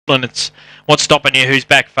And it's What's Stopping You, who's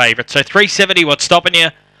back favourite. So 370, What's Stopping You,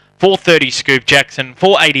 430, Scoop Jackson,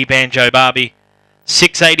 480, Banjo Barbie,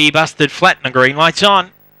 680, Busted Flat, and the green light's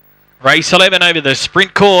on. Race 11 over the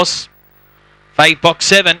sprint course. Fave box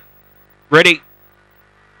 7, ready.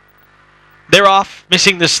 They're off.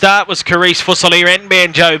 Missing the start was Carice Fusilier and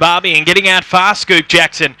Banjo Barbie, and getting out fast, Scoop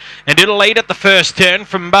Jackson. And did a lead at the first turn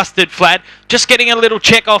from Busted Flat. Just getting a little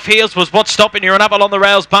check off heels was What's Stopping You, and up along the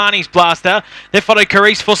rails, Barney's Blaster. They followed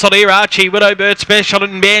Carice Fusilier, Archie, Widowbird Special,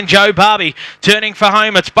 and Banjo Barbie. Turning for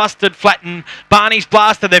home, it's Busted Flat and Barney's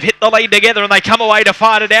Blaster. They've hit the lead together and they come away to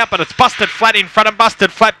fight it out, but it's Busted Flat in front, and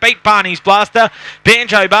Busted Flat beat Barney's Blaster.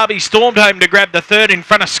 Banjo Barbie stormed home to grab the third in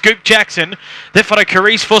front of Scoop Jackson. They followed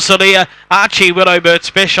Carice Fusilier, Archie, Widowbird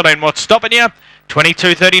Special, and What's Stopping You,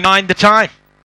 22:39 the time.